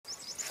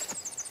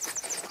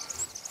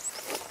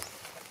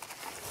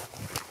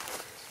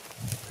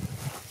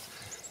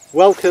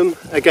Welcome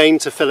again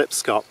to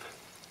Phillipskop,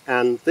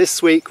 and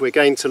this week we're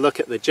going to look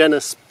at the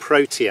genus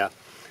Protea.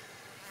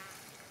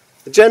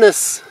 The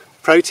genus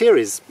Protea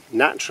is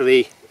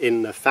naturally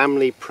in the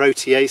family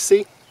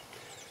Proteaceae,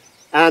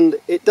 and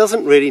it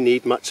doesn't really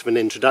need much of an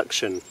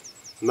introduction.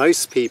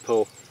 Most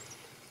people,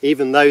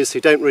 even those who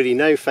don't really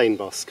know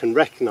Fynbos, can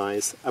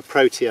recognise a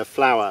Protea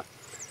flower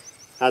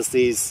as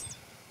these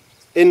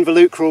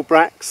involucral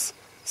bracts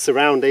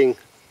surrounding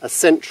a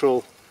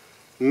central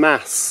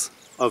mass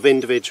of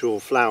individual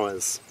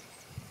flowers.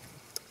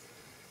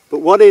 But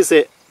what is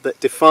it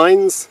that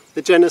defines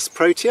the genus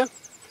Protea?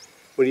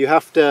 Well, you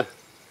have to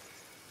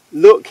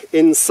look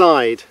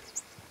inside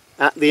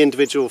at the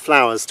individual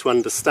flowers to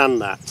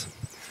understand that.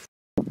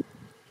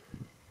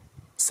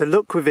 So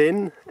look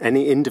within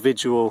any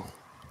individual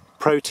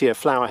Protea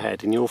flower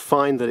head and you'll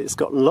find that it's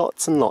got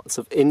lots and lots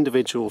of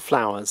individual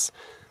flowers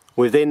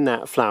within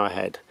that flower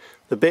head.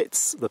 The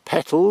bits, the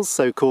petals,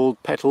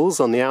 so-called petals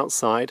on the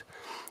outside,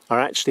 are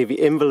actually the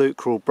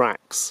involucral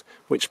bracts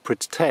which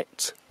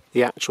protect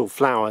the actual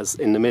flowers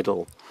in the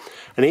middle.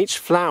 And each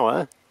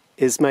flower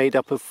is made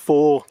up of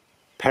 4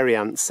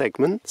 perianth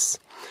segments,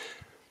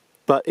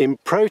 but in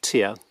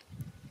Protea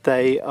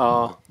they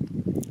are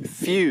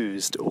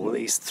fused, or at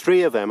least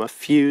 3 of them are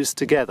fused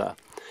together.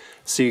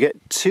 So you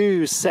get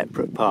 2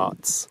 separate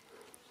parts.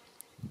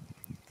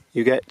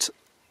 You get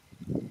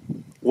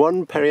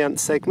 1 perianth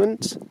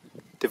segment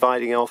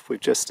dividing off with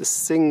just a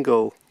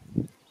single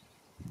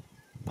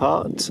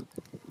part,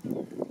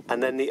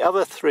 and then the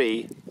other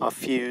 3 are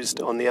fused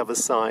on the other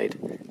side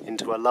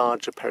into a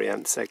larger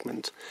perianth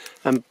segment,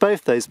 and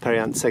both those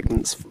perianth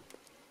segments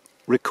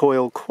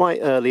recoil quite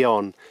early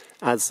on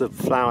as the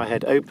flower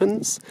head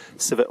opens,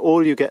 so that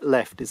all you get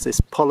left is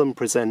this pollen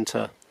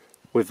presenter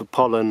with the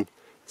pollen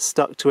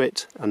stuck to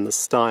it and the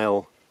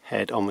style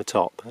head on the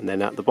top, and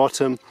then at the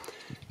bottom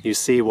you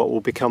see what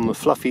will become the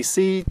fluffy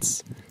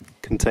seeds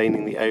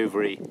containing the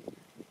ovary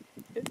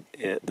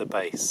at the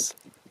base.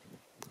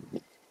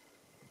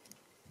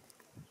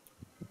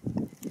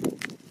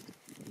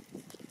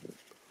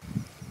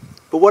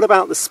 But what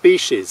about the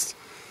species?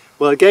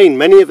 Well, again,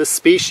 many of the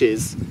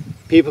species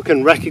people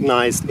can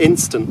recognise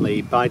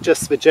instantly by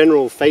just the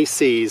general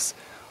facies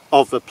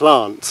of the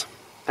plant,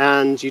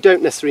 and you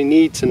don't necessarily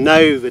need to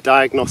know the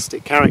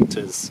diagnostic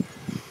characters.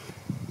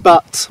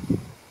 But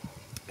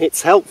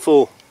it's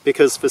helpful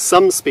because for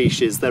some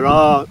species there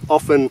are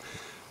often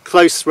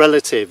close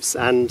relatives,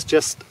 and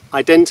just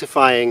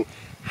identifying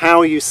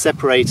how you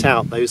separate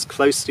out those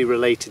closely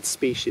related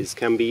species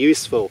can be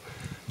useful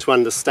to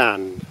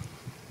understand.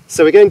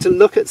 So we're going to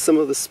look at some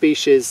of the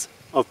species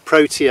of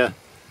Protea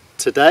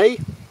today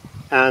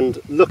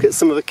and look at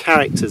some of the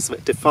characters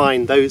that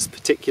define those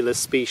particular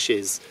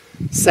species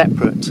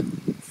separate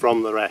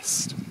from the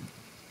rest.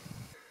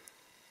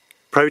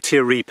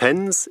 Protea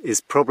repens is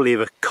probably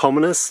the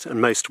commonest and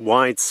most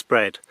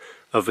widespread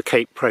of the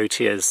Cape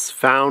Proteas,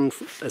 found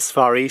as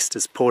far east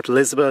as Port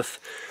Elizabeth,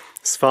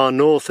 as far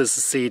north as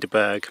the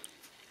Cederberg,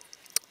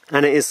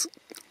 and it is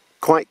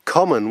quite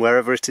common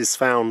wherever it is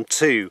found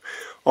too,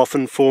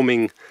 often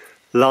forming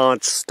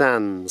large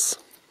stands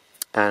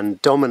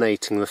and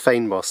dominating the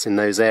Fynbos in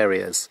those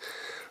areas.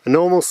 A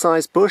normal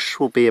sized bush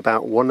will be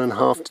about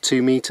 1.5 to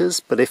 2 metres,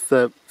 but if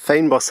the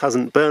Fynbos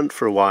hasn't burnt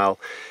for a while,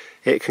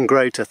 it can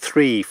grow to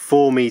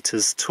 3-4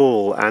 metres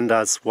tall and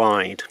as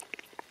wide.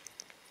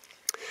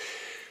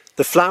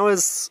 The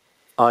flowers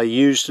are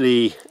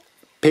usually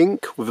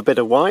pink with a bit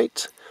of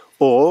white,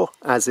 or,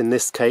 as in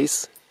this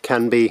case,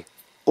 can be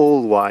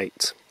all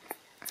white.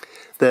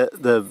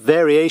 The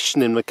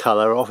variation in the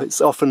colour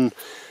is often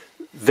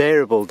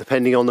variable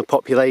depending on the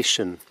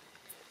population.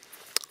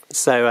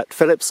 So at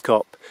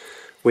Phillipskop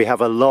we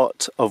have a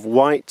lot of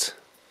white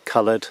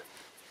coloured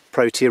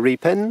Protea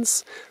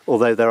repens,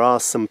 although there are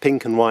some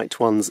pink and white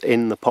ones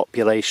in the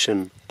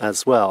population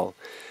as well.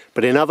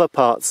 But in other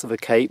parts of the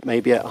Cape,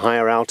 maybe at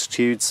higher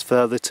altitudes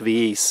further to the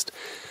east,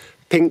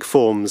 pink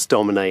forms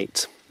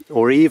dominate,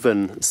 or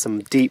even some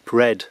deep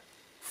red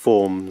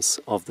forms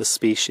of the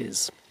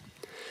species.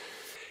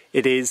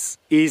 It is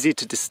easy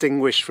to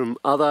distinguish from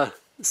other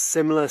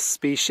similar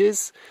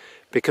species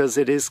because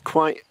it is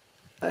quite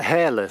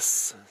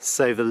hairless,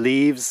 so the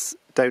leaves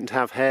don't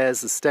have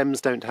hairs, the stems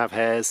don't have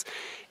hairs,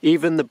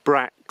 even the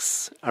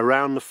bracts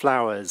around the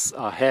flowers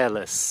are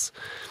hairless,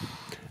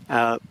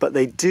 but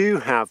they do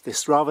have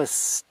this rather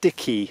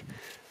sticky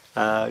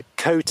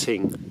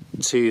coating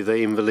to the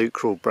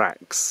involucral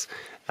bracts,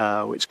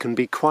 which can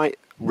be quite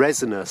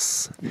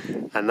resinous,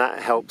 and that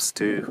helps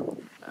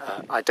to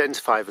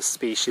identify the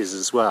species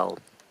as well.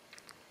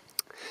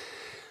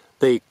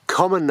 The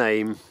common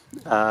name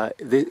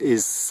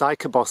is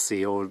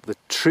cycabossi, or the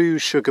true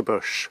sugar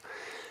bush,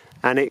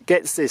 and it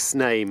gets this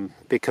name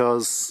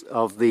because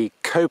of the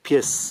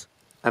copious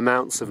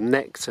amounts of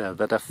nectar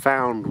that are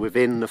found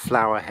within the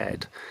flower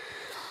head.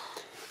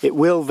 It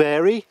will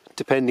vary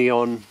depending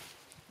on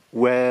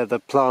where the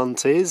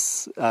plant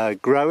is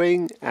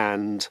growing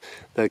and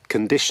the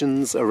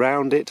conditions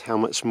around it, how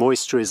much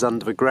moisture is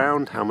under the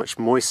ground, how much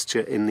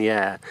moisture in the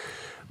air.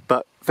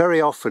 But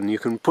very often you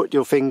can put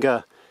your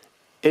finger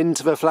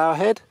into the flower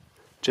head.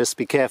 Just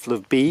be careful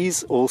of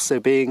bees also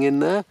being in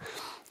there,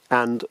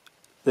 and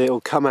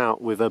they'll come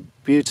out with a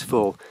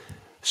beautiful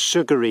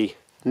sugary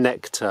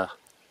nectar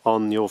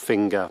on your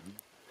finger.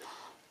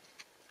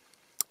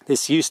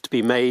 This used to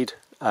be made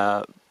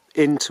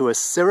into a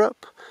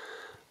syrup,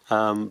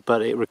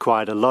 but it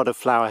required a lot of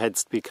flower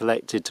heads to be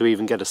collected to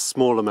even get a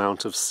small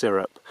amount of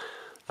syrup,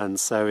 and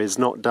so is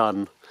not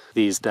done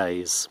these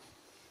days.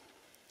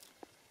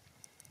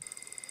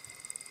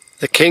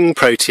 The king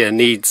protea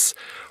needs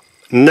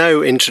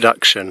no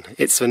introduction.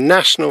 It's the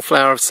national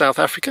flower of South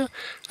Africa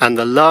and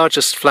the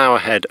largest flower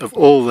head of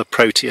all the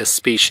Protea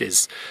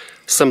species,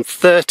 some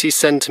 30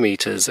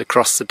 centimetres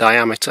across the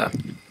diameter.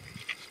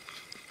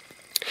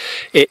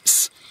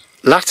 Its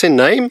Latin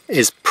name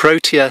is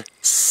Protea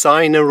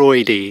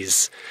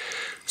cynaroides.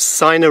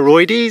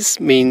 Cynaroides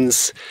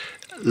means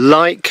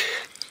like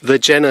the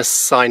genus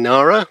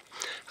Cynara,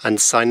 and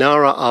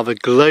Cynara are the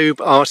globe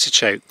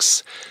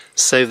artichokes.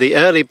 So the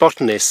early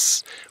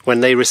botanists, when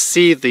they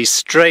received these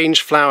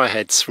strange flower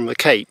heads from the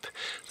Cape,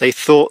 they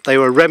thought they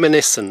were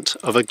reminiscent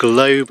of a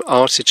globe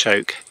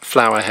artichoke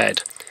flower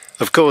head.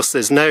 Of course,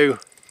 there's no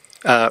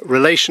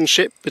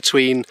relationship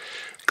between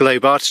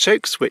globe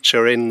artichokes, which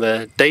are in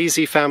the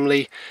daisy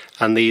family,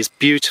 and these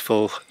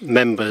beautiful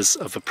members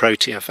of the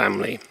Protea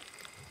family.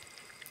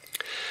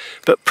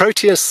 But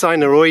Protea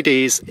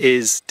cynaroides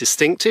is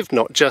distinctive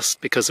not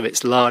just because of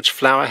its large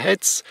flower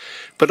heads,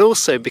 but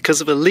also because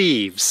of the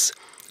leaves.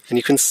 And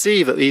you can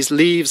see that these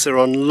leaves are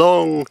on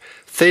long,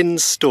 thin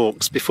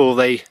stalks before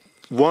they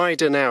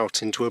widen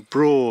out into a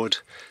broad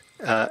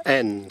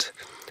end.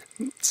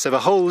 So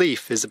the whole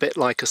leaf is a bit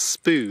like a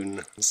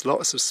spoon. There's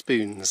lots of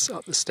spoons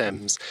up the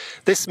stems.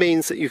 This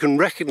means that you can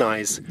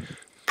recognise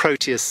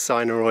Protea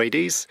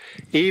cynaroides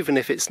even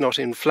if it's not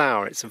in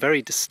flower. It's a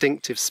very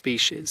distinctive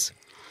species.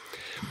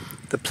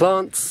 The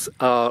plants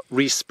are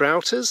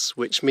resprouters,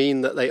 which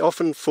mean that they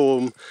often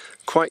form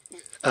quite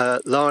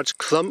large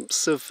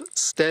clumps of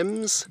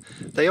stems.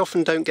 They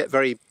often don't get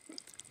very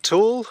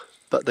tall,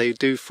 but they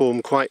do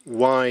form quite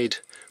wide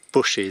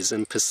bushes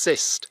and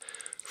persist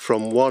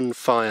from one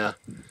fire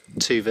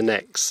to the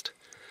next.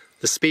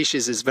 The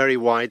species is very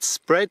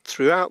widespread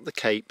throughout the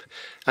Cape,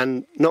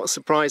 and not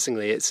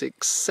surprisingly it's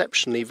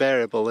exceptionally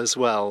variable as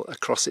well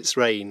across its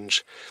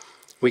range.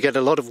 We get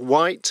a lot of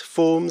white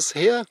forms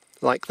here,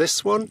 like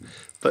this one,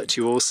 but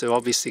you also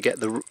obviously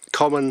get the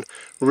common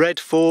red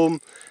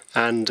form,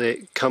 and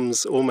it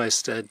comes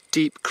almost a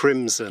deep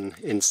crimson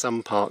in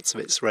some parts of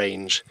its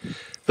range.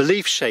 The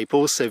leaf shape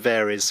also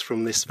varies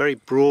from this very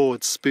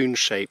broad spoon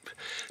shape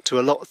to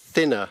a lot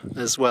thinner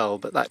as well,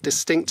 but that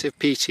distinctive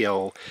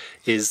petiole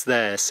is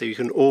there, so you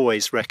can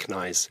always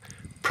recognise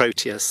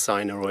Protea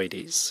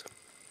cynaroides.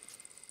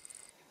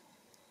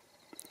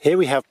 Here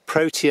we have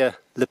Protea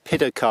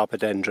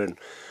lepidocarpodendron,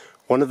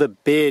 one of the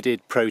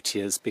bearded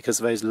proteas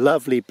because of those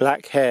lovely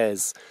black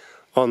hairs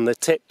on the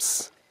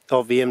tips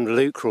of the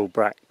involucral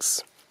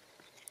bracts.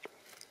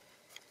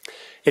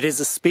 It is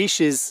a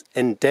species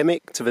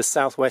endemic to the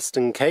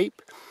southwestern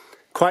Cape,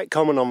 quite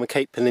common on the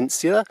Cape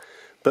Peninsula,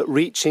 but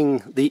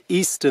reaching the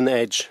eastern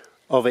edge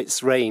of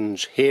its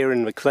range here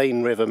in the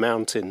Klein River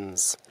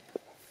Mountains.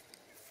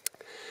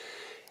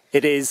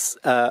 It is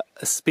a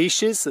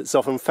species that's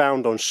often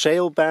found on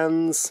shale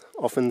bands,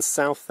 often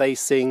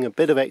south-facing, a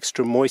bit of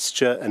extra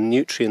moisture and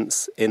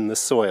nutrients in the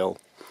soil.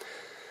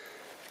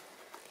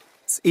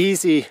 It's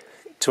easy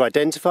to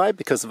identify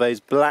because of those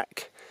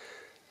black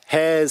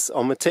hairs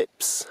on the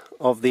tips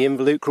of the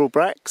involucral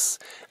bracts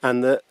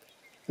and the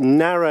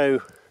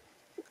narrow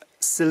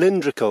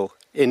cylindrical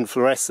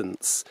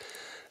inflorescence.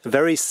 A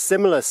very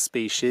similar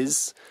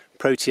species,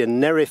 Protea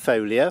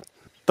neriifolia,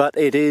 but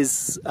it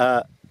is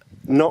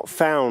not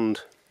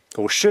found,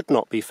 or should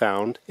not be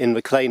found, in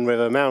the Klein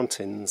River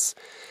Mountains.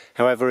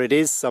 However, it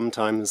is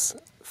sometimes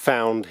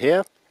found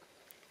here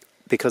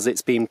because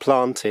it's been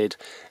planted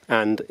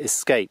and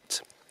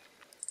escaped.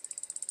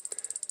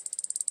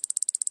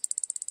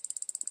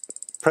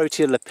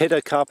 Protea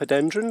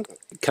lepidocarpodendron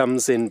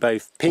comes in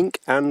both pink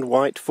and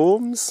white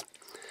forms.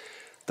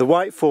 The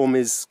white form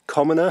is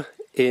commoner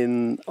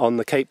on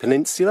the Cape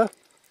Peninsula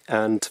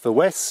and to the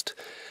west,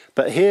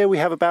 but here we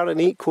have about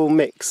an equal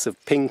mix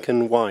of pink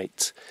and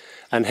white,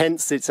 and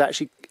hence it's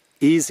actually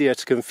easier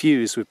to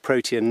confuse with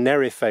Protea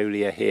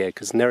neriifolia here,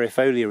 because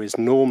neriifolia is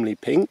normally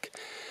pink,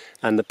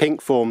 and the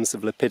pink forms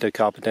of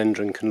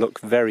lepidocarpodendron can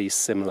look very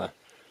similar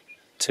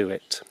to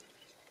it.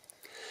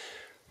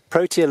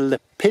 Protea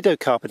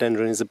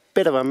lepidocarpodendron is a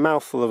bit of a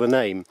mouthful of a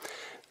name.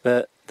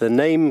 The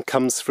name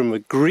comes from the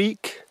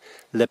Greek.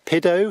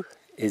 Lepido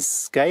is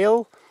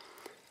scale,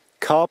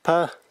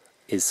 carpa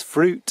is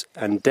fruit,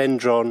 and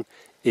dendron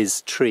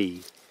is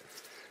tree.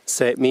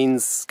 So it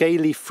means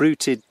scaly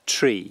fruited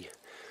tree,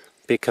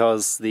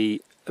 because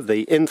the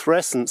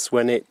inflorescence,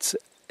 when it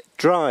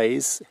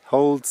dries,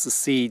 holds the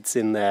seeds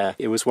in there.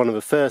 It was one of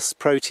the first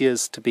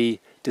proteas to be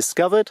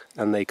discovered,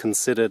 and they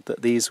considered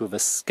that these were the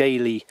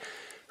scaly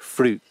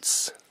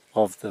fruits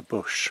of the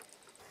bush.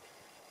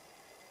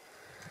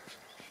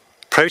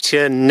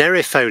 Protea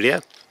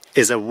neriifolia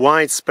is a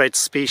widespread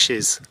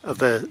species of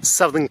the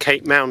southern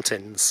Cape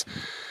Mountains,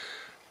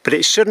 but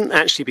it shouldn't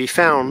actually be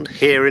found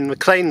here in the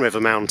Klein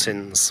River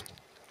Mountains.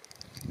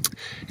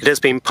 It has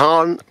been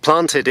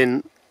planted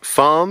in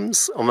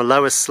farms on the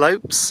lower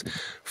slopes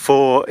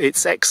for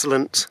its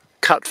excellent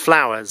cut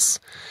flowers,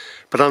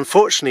 but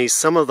unfortunately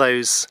some of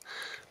those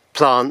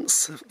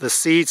plants, the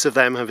seeds of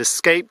them have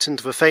escaped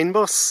into the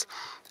Fynbos,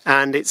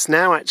 and it's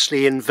now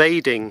actually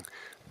invading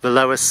the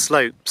lower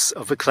slopes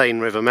of the Klein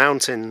River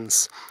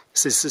Mountains.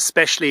 This is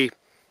especially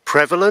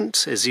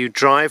prevalent as you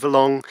drive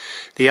along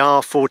the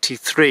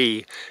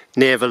R43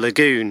 near the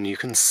lagoon. You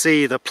can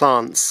see the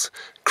plants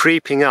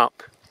creeping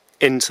up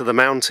into the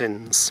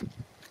mountains.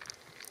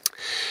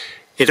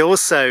 It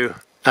also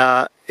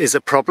is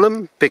a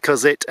problem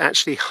because it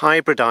actually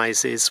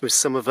hybridizes with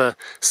some of the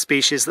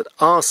species that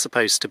are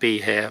supposed to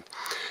be here.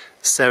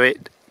 So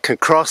it can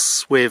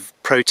cross with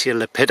Protea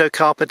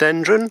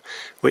lepidocarpodendron,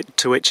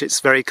 to which it's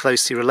very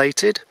closely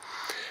related,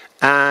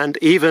 and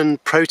even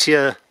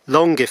Protea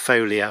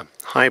longifolia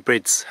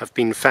hybrids have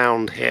been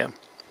found here.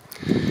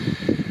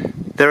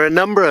 There are a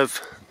number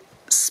of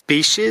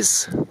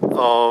species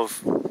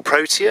of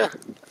Protea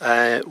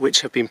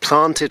which have been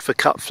planted for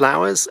cut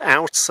flowers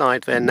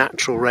outside their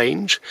natural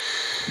range,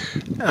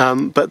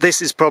 but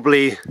this is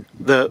probably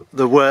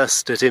the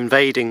worst at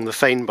invading the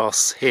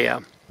Fynbos here.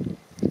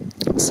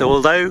 So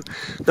although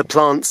the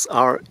plants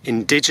are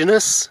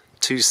indigenous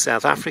to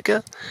South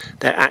Africa,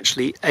 they're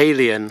actually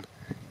alien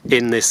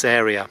in this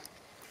area.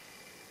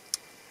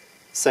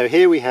 So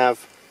here we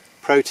have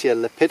Protea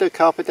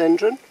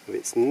lepidocarpodendron with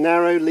its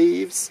narrow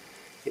leaves,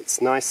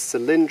 its nice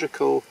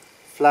cylindrical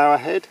flower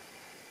head,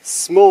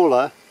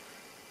 smaller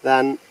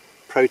than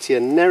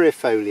Protea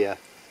neriifolia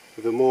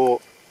with a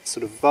more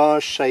sort of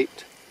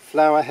vase-shaped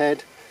flower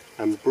head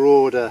and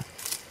broader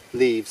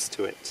leaves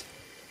to it.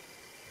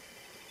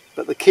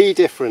 But the key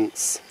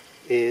difference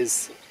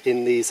is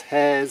in these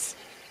hairs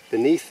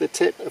beneath the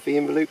tip of the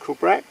involucral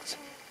bract.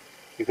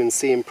 You can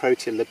see in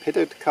Protea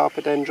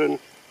lepidocarpodendron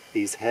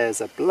these hairs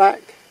are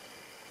black,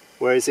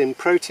 whereas in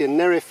Protea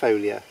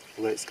neriifolia,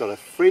 although it's got a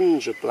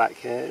fringe of black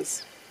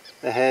hairs,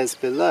 the hairs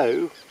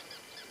below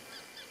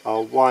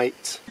are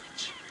white.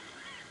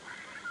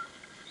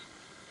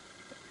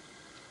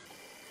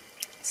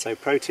 So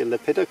Protea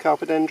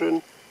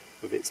lepidocarpodendron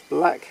with its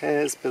black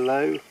hairs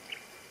below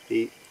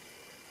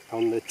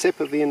on the tip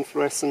of the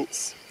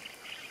inflorescence,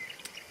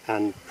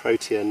 and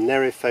Protea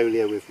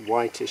neriifolia with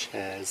whitish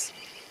hairs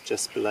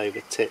just below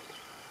the tip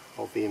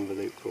of the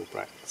involucral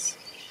bracts.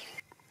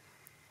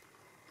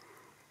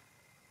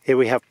 Here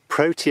we have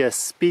Protea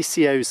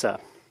speciosa,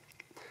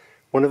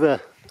 one of the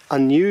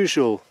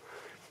unusual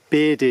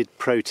bearded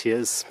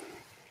proteas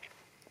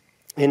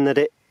in that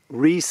it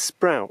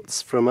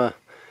resprouts from a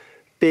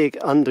big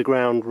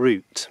underground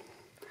root.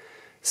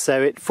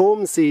 So it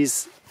forms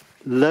these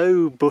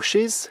low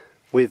bushes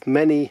with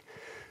many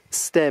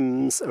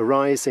stems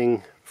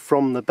arising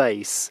from the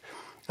base,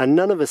 and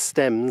none of the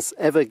stems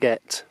ever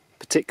get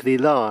particularly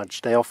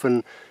large. They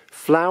often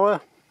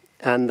flower,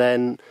 and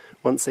then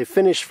once they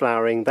finish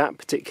flowering, that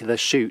particular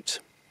shoot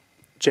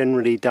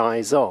generally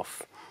dies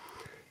off.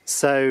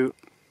 So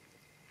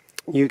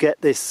you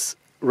get this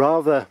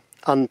rather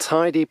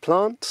untidy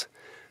plant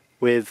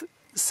with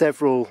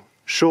several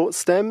short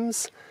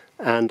stems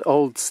and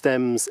old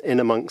stems in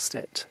amongst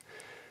it.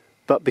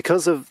 But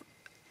because of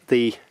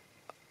the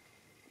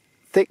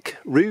thick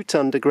root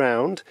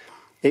underground,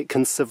 it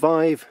can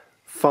survive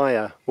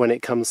fire when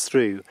it comes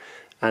through,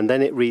 and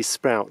then it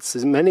resprouts.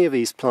 As many of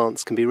these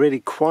plants can be really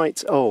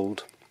quite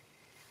old.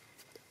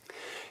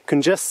 You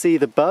can just see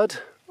the bud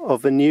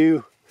of a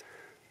new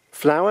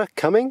flower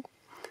coming,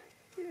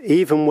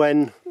 even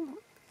when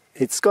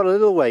it's got a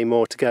little way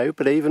more to go,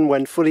 but even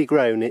when fully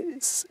grown,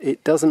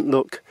 it doesn't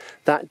look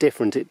that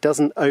different. It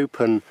doesn't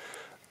open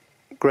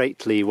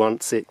greatly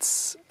once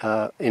it's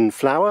in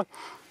flower.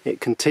 It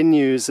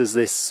continues as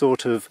this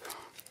sort of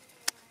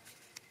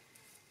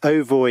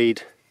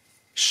ovoid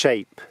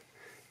shape,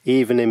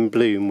 even in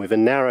bloom, with a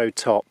narrow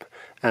top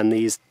and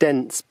these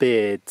dense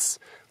beards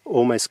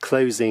almost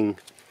closing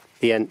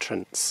the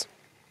entrance.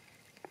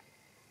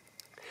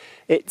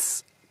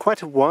 It's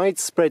quite a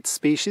widespread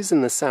species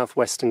in the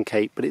southwestern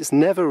Cape, but it's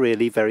never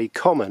really very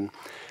common,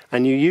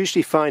 and you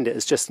usually find it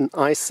as just an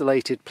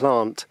isolated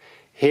plant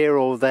here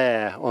or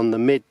there on the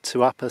mid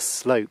to upper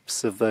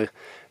slopes of the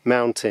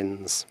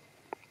mountains.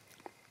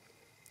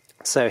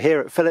 So here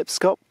at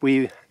Phillipskop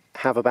we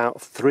have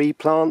about 3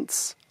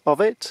 plants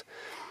of it,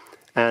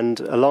 and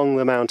along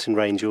the mountain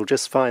range you'll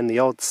just find the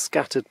odd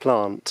scattered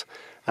plant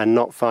and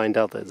not find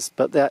others.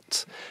 But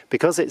that,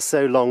 because it's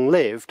so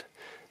long-lived,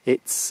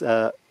 its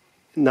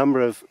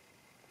number of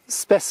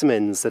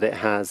specimens that it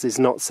has is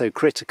not so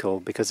critical,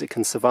 because it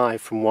can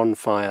survive from one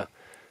fire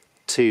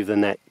to the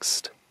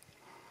next.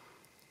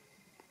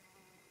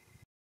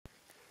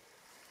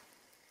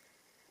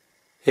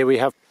 Here we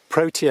have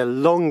Protea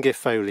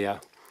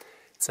longifolia.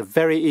 It's a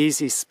very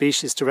easy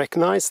species to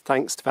recognise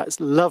thanks to that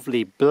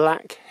lovely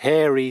black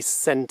hairy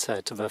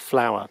centre to the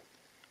flower.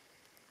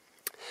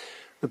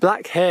 The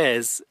black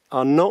hairs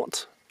are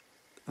not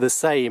the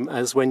same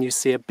as when you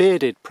see a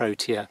bearded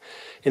Protea.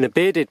 In a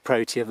bearded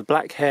Protea, the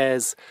black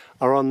hairs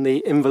are on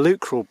the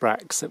involucral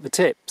bracts at the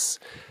tips,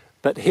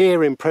 but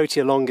here in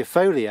Protea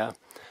longifolia,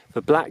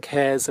 the black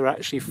hairs are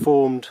actually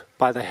formed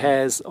by the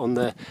hairs on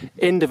the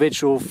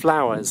individual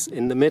flowers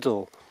in the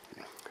middle.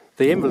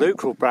 The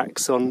involucral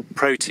bracts on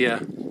Protea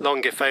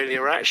longifolia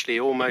are actually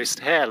almost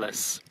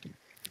hairless,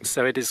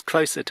 so it is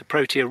closer to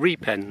Protea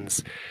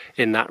repens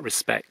in that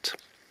respect.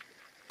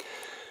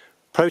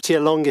 Protea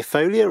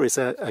longifolia is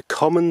a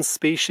common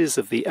species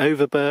of the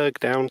Overberg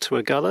down to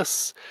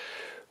Agulhas,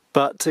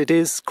 but it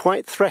is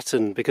quite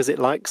threatened because it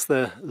likes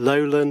the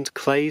lowland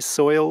clay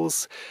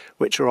soils,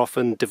 which are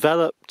often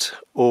developed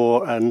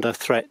or under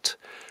threat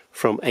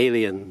from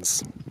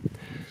aliens.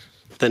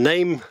 The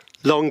name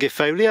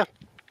longifolia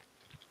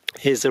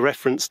is a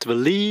reference to the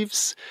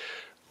leaves,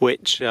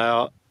 which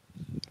are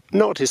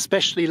not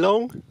especially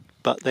long,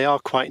 but they are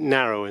quite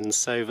narrow, and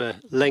so the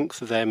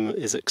length of them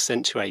is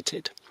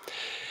accentuated.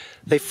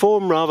 They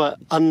form rather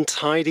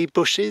untidy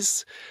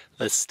bushes.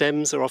 The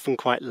stems are often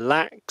quite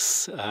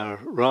lax,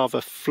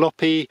 rather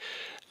floppy,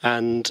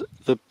 and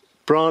the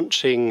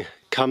branching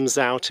comes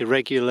out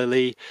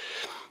irregularly,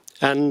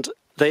 and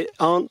they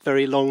aren't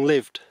very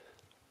long-lived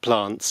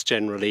plants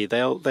generally.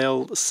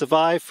 They'll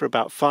survive for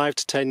about 5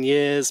 to 10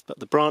 years, but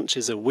the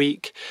branches are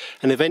weak,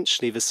 and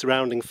eventually the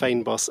surrounding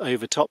fynbos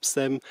overtops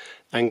them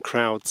and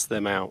crowds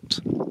them out.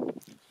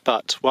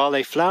 But while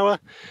they flower,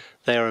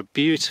 they are a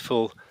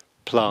beautiful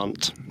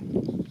plant.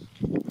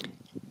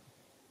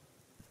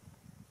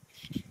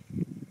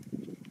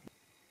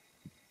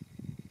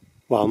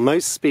 While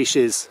most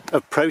species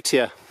of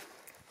Protea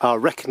are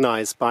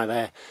recognised by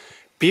their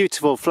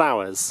beautiful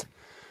flowers,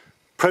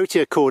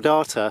 Protea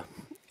cordata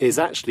is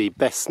actually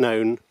best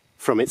known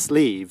from its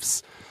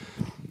leaves,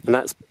 and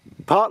that's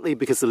partly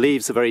because the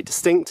leaves are very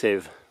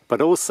distinctive,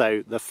 but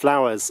also the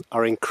flowers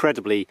are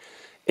incredibly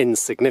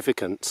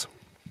insignificant.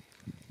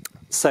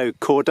 So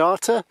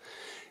cordata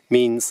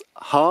means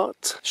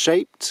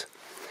heart-shaped,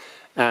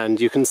 and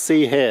you can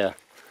see here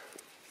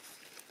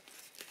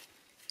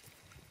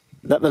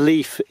that the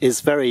leaf is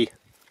very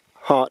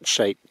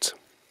heart-shaped.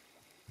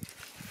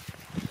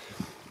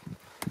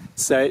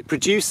 So it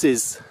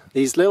produces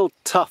these little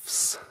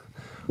tufts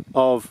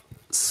of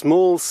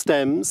small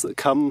stems that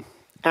come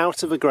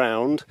out of the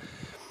ground,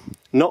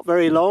 not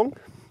very long,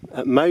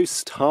 at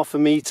most half a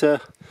metre,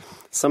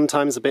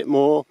 sometimes a bit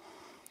more.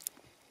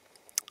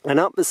 And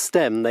up the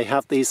stem they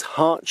have these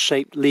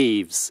heart-shaped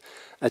leaves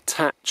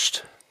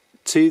attached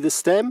to the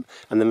stem,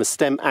 and then the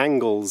stem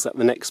angles at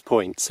the next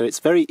point. So it's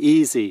very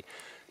easy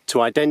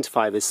to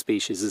identify this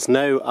species. There's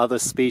no other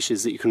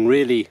species that you can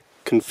really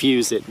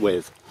confuse it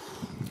with.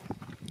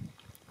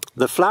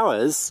 The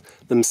flowers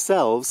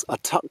themselves are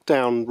tucked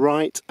down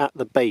right at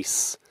the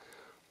base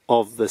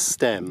of the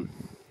stem.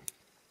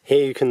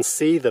 Here you can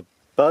see the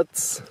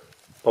buds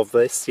of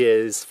this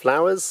year's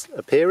flowers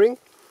appearing.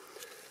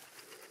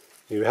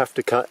 You have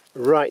to cut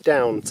right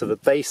down to the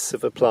base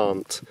of a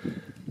plant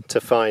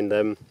to find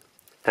them,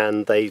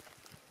 and they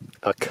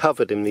are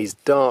covered in these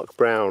dark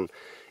brown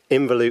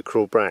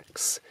involucral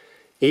bracts.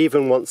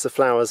 Even once the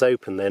flowers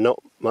open, they're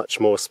not much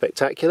more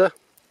spectacular.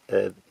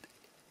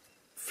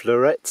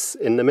 Florets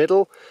in the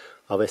middle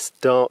are this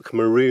dark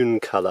maroon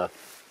colour,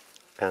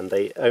 and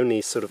they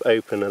only sort of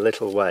open a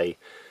little way.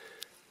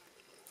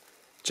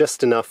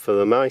 Just enough for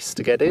the mice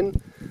to get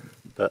in,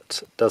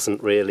 but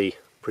doesn't really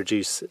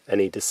produce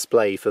any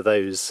display for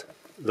those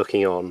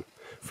looking on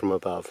from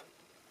above.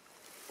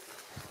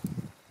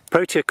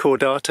 Protea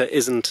cordata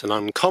isn't an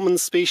uncommon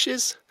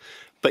species,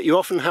 but you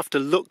often have to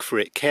look for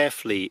it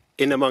carefully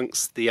in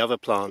amongst the other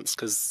plants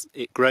because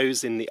it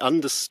grows in the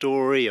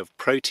understory of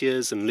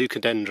Proteas and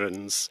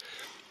leucodendrons.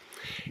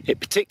 It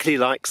particularly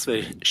likes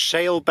the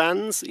shale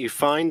bands that you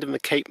find in the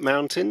Cape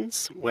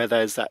Mountains, where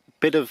there's that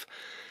bit of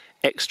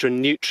extra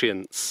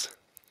nutrients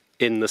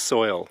in the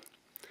soil.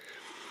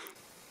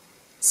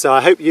 So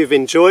I hope you've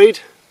enjoyed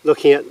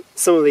looking at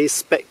some of these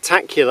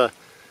spectacular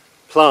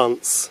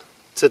plants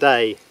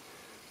today.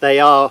 They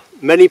are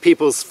many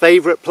people's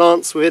favourite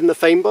plants within the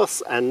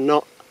Fynbos, and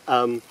not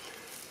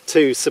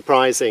too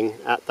surprising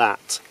at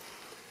that.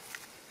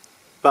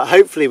 But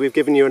hopefully we've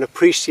given you an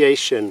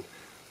appreciation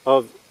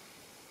of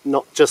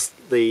not just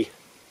the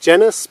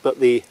genus, but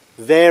the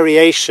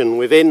variation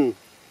within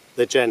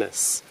the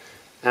genus,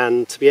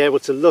 and to be able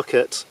to look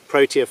at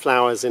Protea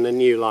flowers in a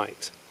new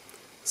light.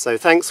 So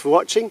thanks for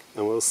watching,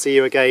 and we'll see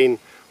you again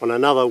on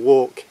another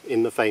walk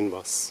in the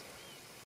Fynbos.